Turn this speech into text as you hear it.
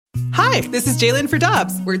Hi, this is Jalen for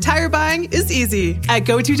Dobbs, where tire buying is easy. At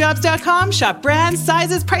GoToDobbs.com, shop brands,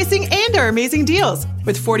 sizes, pricing, and our amazing deals.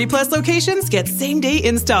 With 40-plus locations, get same-day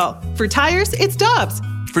install. For tires, it's Dobbs.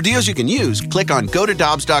 For deals you can use, click on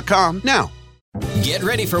GoToDobbs.com now. Get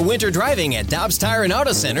ready for winter driving at Dobbs Tire and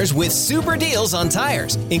Auto Centers with super deals on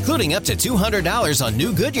tires, including up to $200 on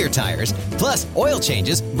new Goodyear tires, plus oil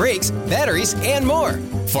changes, brakes, batteries, and more.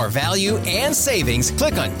 For value and savings,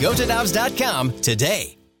 click on GoToDobbs.com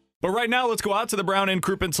today. But right now, let's go out to the Brown and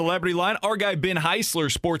Crouppen Celebrity Line. Our guy, Ben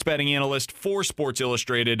Heisler, sports betting analyst for Sports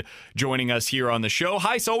Illustrated, joining us here on the show.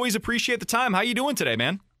 Heis, always appreciate the time. How you doing today,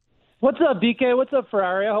 man? What's up, BK? What's up,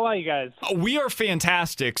 Ferrari? How are you guys? We are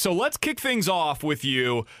fantastic. So let's kick things off with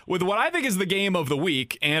you with what I think is the game of the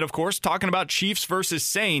week. And, of course, talking about Chiefs versus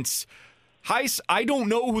Saints. Heis, I don't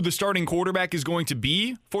know who the starting quarterback is going to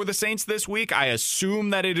be for the Saints this week. I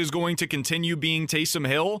assume that it is going to continue being Taysom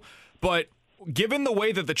Hill. But given the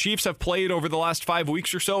way that the Chiefs have played over the last 5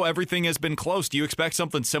 weeks or so, everything has been close. Do you expect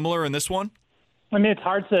something similar in this one? I mean, it's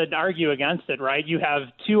hard to argue against it, right? You have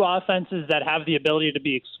two offenses that have the ability to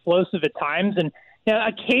be explosive at times and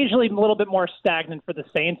occasionally a little bit more stagnant for the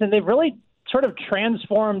Saints. And they've really sort of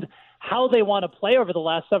transformed how they want to play over the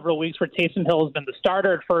last several weeks where Taysom Hill has been the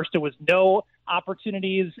starter. At first, it was no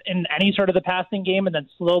opportunities in any sort of the passing game, and then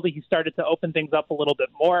slowly he started to open things up a little bit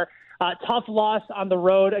more. Tough loss on the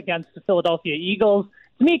road against the Philadelphia Eagles.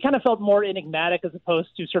 To me, it kind of felt more enigmatic as opposed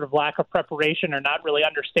to sort of lack of preparation or not really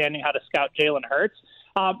understanding how to scout Jalen Hurts.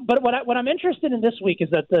 But what I'm interested in this week is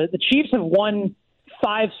that the Chiefs have won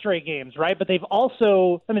 5 straight games, right? But they've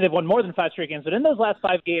also, they've won more than 5 straight games, but in those last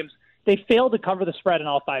 5 games, they failed to cover the spread in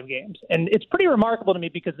all 5 games. And it's pretty remarkable to me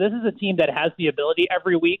because this is a team that has the ability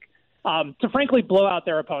every week to frankly blow out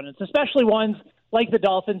their opponents, especially ones like the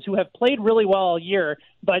Dolphins who have played really well all year,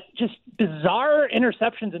 but just bizarre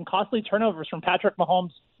interceptions and costly turnovers from Patrick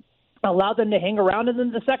Mahomes allowed them to hang around. And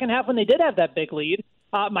then the second half, when they did have that big lead,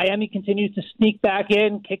 Miami continues to sneak back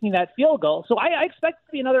in, kicking that field goal. So I expect it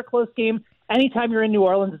to be another close game. Anytime you're in New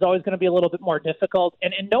Orleans, it's always going to be a little bit more difficult.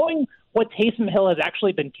 And knowing what Taysom Hill has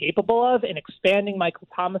actually been capable of and expanding Michael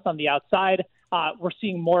Thomas on the outside, we're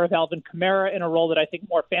seeing more of Alvin Kamara in a role that I think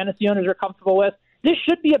more fantasy owners are comfortable with. This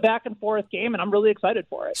should be a back-and-forth game, and I'm really excited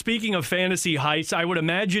for it. Speaking of fantasy heights, I would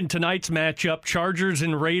imagine tonight's matchup, Chargers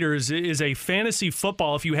and Raiders, is a fantasy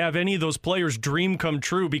football, if you have any of those players, dream come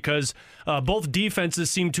true, because both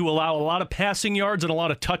defenses seem to allow a lot of passing yards and a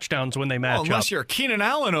lot of touchdowns when they match up. Unless you're a Keenan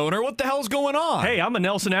Allen owner, what the hell's going on? Hey, I'm a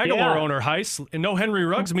Nelson Aguilar owner, Heis, and no Henry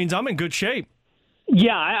Ruggs means I'm in good shape.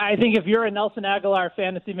 Yeah, I think if you're a Nelson Aguilar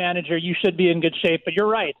fantasy manager, you should be in good shape, but you're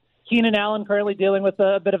right. Keenan Allen currently dealing with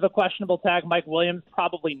a bit of a questionable tag. Mike Williams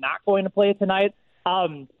probably not going to play tonight.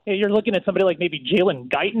 You're looking at somebody like maybe Jalen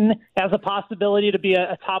Guyton has a possibility to be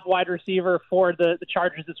a top wide receiver for the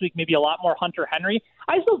Chargers this week, maybe a lot more Hunter Henry.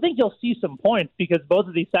 I still think you'll see some points because both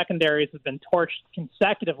of these secondaries have been torched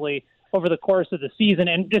consecutively over the course of the season,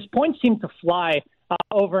 and just points seem to fly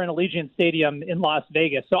over in Allegiant Stadium in Las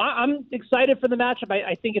Vegas. So I'm excited for the matchup.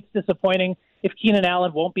 I think it's disappointing if Keenan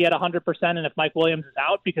Allen won't be at 100% and if Mike Williams is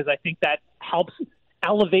out, because I think that helps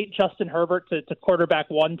elevate Justin Herbert to quarterback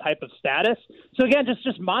one type of status. So again,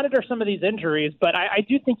 just monitor some of these injuries, but I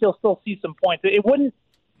do think you'll still see some points. It wouldn't,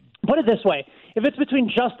 put it this way, if it's between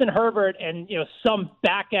Justin Herbert and some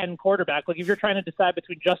back-end quarterback, like if you're trying to decide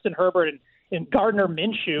between Justin Herbert and Gardner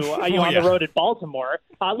Minshew on the road at Baltimore,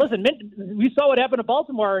 listen, we saw what happened to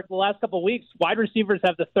Baltimore the last couple of weeks. Wide receivers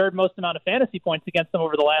have the third most amount of fantasy points against them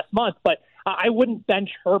over the last month, but I wouldn't bench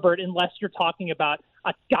Herbert unless you're talking about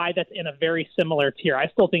a guy that's in a very similar tier. I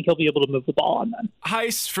still think he'll be able to move the ball on them.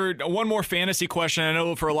 Heis, for one more fantasy question, I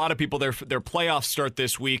know for a lot of people their playoffs start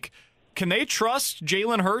this week. Can they trust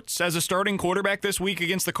Jalen Hurts as a starting quarterback this week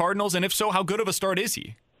against the Cardinals? And if so, how good of a start is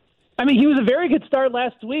he? I mean, he was a very good start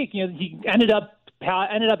last week. He ended up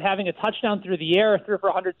having a touchdown through the air, threw for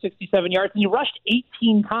 167 yards, and he rushed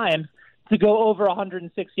 18 times to go over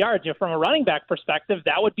 106 yards. From a running back perspective,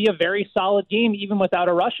 that would be a very solid game, even without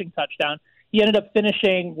a rushing touchdown. He ended up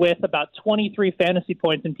finishing with about 23 fantasy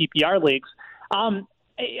points in PPR leagues.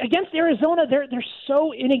 Against Arizona, they're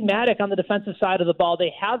so enigmatic on the defensive side of the ball.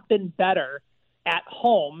 They have been better at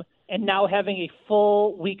home, and now having a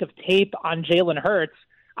full week of tape on Jalen Hurts,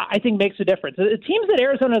 I think makes a difference. The teams that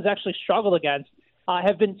Arizona has actually struggled against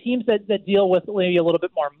have been teams that deal with maybe a little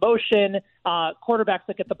bit more motion, quarterbacks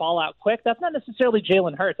that get the ball out quick. That's not necessarily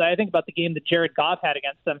Jalen Hurts. I think about the game that Jared Goff had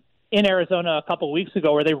against them in Arizona a couple weeks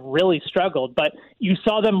ago where they really struggled, but you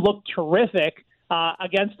saw them look terrific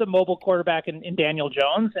against a mobile quarterback in Daniel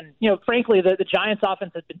Jones. And, frankly, the Giants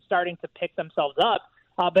offense has been starting to pick themselves up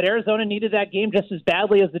But Arizona needed that game just as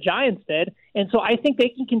badly as the Giants did. And so I think they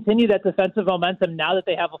can continue that defensive momentum now that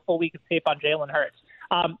they have a full week of tape on Jalen Hurts.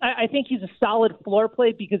 I think he's a solid floor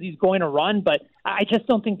play because he's going to run, but I just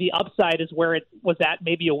don't think the upside is where it was at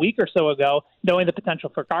maybe a week or so ago, knowing the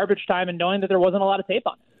potential for garbage time and knowing that there wasn't a lot of tape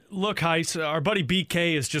on it. Look, Heis, our buddy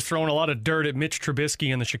BK is just throwing a lot of dirt at Mitch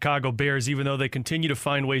Trubisky and the Chicago Bears, even though they continue to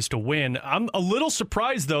find ways to win. I'm a little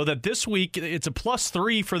surprised, though, that this week it's a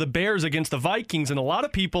 +3 for the Bears against the Vikings, and a lot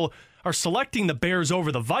of people are selecting the Bears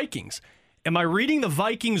over the Vikings. Am I reading the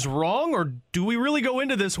Vikings wrong, or do we really go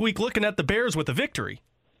into this week looking at the Bears with a victory?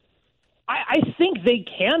 I think they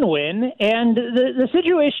can win, and the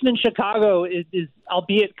situation in Chicago is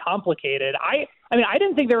albeit complicated. I mean, I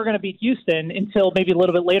didn't think they were going to beat Houston until maybe a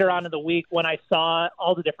little bit later on in the week when I saw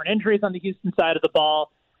all the different injuries on the Houston side of the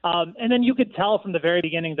ball. And then you could tell from the very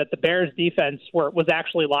beginning that the Bears defense was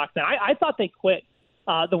actually locked in. I thought they quit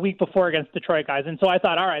the week before against Detroit, guys. And so I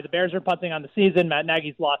thought, all right, the Bears are punting on the season. Matt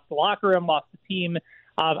Nagy's lost the locker room, lost the team.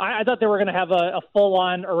 I thought they were going to have a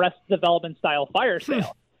full-on Arrested Development style fire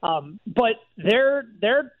sale. But they're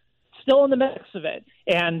still in the mix of it.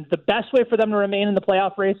 And the best way for them to remain in the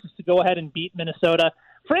playoff race is to go ahead and beat Minnesota.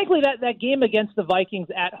 Frankly, that game against the Vikings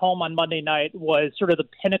at home on Monday night was sort of the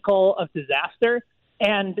pinnacle of disaster.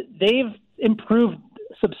 And they've improved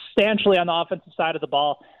substantially on the offensive side of the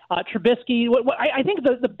ball. Trubisky, I think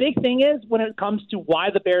the big thing is when it comes to why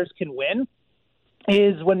the Bears can win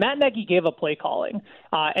is when Matt Nagy gave up play calling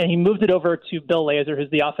and he moved it over to Bill Lazor, who's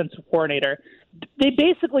the offensive coordinator. They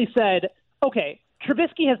basically said, okay,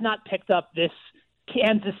 Trubisky has not picked up this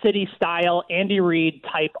Kansas City style Andy Reid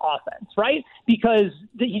type offense, right? Because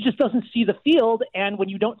he just doesn't see the field. And when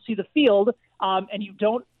you don't see the field and you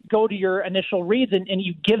don't go to your initial reads and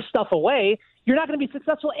you give stuff away, you're not going to be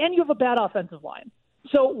successful, and you have a bad offensive line.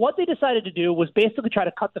 So what they decided to do was basically try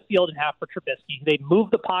to cut the field in half for Trubisky. They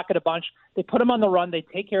move the pocket a bunch. They put him on the run. They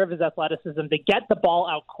take care of his athleticism. They get the ball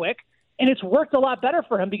out quick. And it's worked a lot better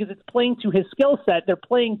for him because it's playing to his skill set. They're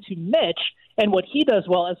playing to Mitch and what he does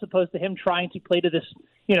well, as opposed to him trying to play to this,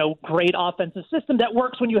 great offensive system that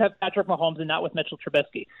works when you have Patrick Mahomes and not with Mitchell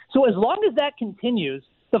Trubisky. So as long as that continues,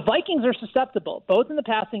 the Vikings are susceptible, both in the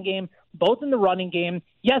passing game, both in the running game.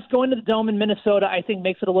 Yes, going to the Dome in Minnesota, I think,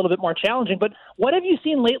 makes it a little bit more challenging. But what have you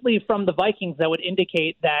seen lately from the Vikings that would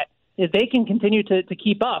indicate that if they can continue to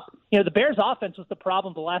keep up? The Bears' offense was the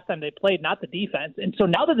problem the last time they played, not the defense. And so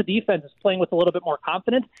now that the defense is playing with a little bit more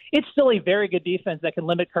confidence, it's still a very good defense that can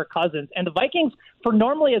limit Kirk Cousins. And the Vikings, for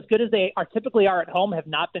normally as good as they typically are at home, have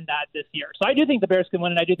not been that this year. So I do think the Bears can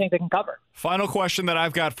win, and I do think they can cover. Final question that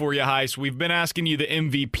I've got for you, Heis. We've been asking you the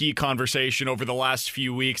MVP conversation over the last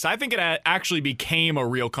few weeks. I think it actually became a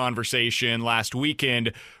real conversation last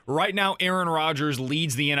weekend. Right now, Aaron Rodgers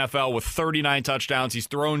leads the NFL with 39 touchdowns. He's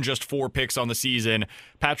thrown just 4 picks on the season.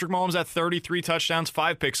 Patrick Mahomes at 33 touchdowns,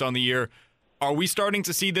 5 picks on the year. Are we starting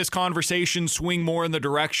to see this conversation swing more in the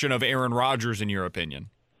direction of Aaron Rodgers, in your opinion?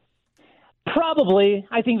 Probably.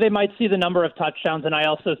 I think they might see the number of touchdowns, and I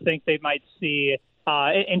also think they might see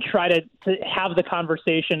and try to have the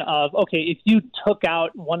conversation of, okay, if you took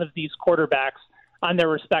out one of these quarterbacks on their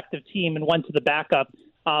respective team and went to the backup,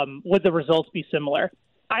 would the results be similar?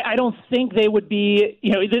 I don't think they would be,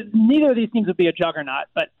 neither of these teams would be a juggernaut,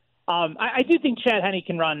 but I do think Chad Henne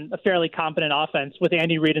can run a fairly competent offense with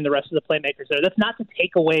Andy Reid and the rest of the playmakers there. That's not to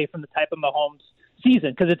take away from the type of Mahomes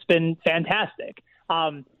season because it's been fantastic.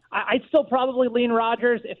 I'd still probably lean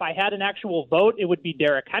Rodgers. If I had an actual vote, it would be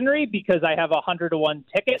Derrick Henry because I have a 100-to-1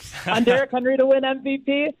 ticket on Derrick Henry to win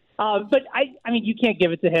MVP. But I mean, you can't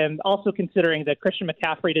give it to him. Also considering that Christian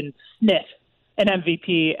McCaffrey didn't sniff an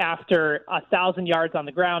MVP after 1,000 yards on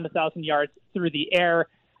the ground, 1,000 yards through the air.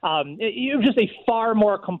 It was just a far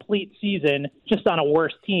more complete season just on a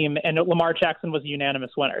worse team, and Lamar Jackson was a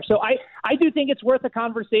unanimous winner. So I do think it's worth a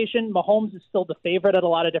conversation. Mahomes is still the favorite at a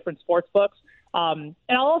lot of different sports books. And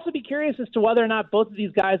I'll also be curious as to whether or not both of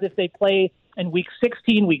these guys, if they play in Week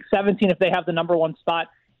 16, Week 17, if they have the number 1 spot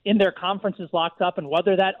in their conferences locked up, and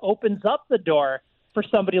whether that opens up the door for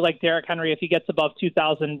somebody like Derrick Henry if he gets above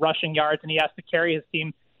 2,000 rushing yards and he has to carry his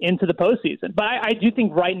team into the postseason. But I do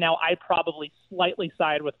think right now I probably slightly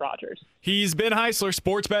side with Rodgers. He's Ben Heisler,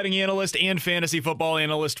 sports betting analyst and fantasy football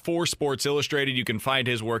analyst for Sports Illustrated. You can find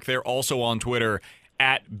his work there also on Twitter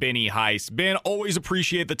at Benny Heis. Ben, always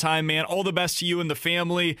appreciate the time, man. All the best to you and the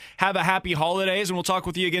family. Have a happy holidays, and we'll talk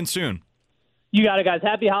with you again soon. You got it, guys.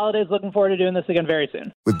 Happy holidays. Looking forward to doing this again very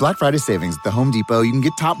soon. With Black Friday savings at the Home Depot, you can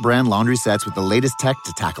get top brand laundry sets with the latest tech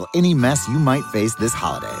to tackle any mess you might face this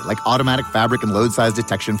holiday, like automatic fabric and load size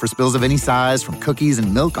detection for spills of any size, from cookies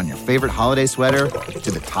and milk on your favorite holiday sweater to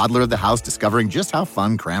the toddler of the house discovering just how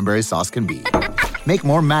fun cranberry sauce can be. Make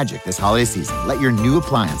more magic this holiday season. Let your new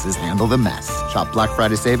appliances handle the mess. Shop Black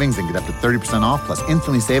Friday savings and get up to 30% off, plus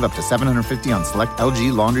instantly save up to $750 on select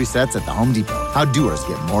LG laundry sets at the Home Depot. How doers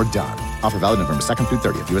get more done. Offer valid November 2nd through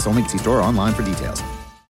 30th. U.S. only. See store or online for details.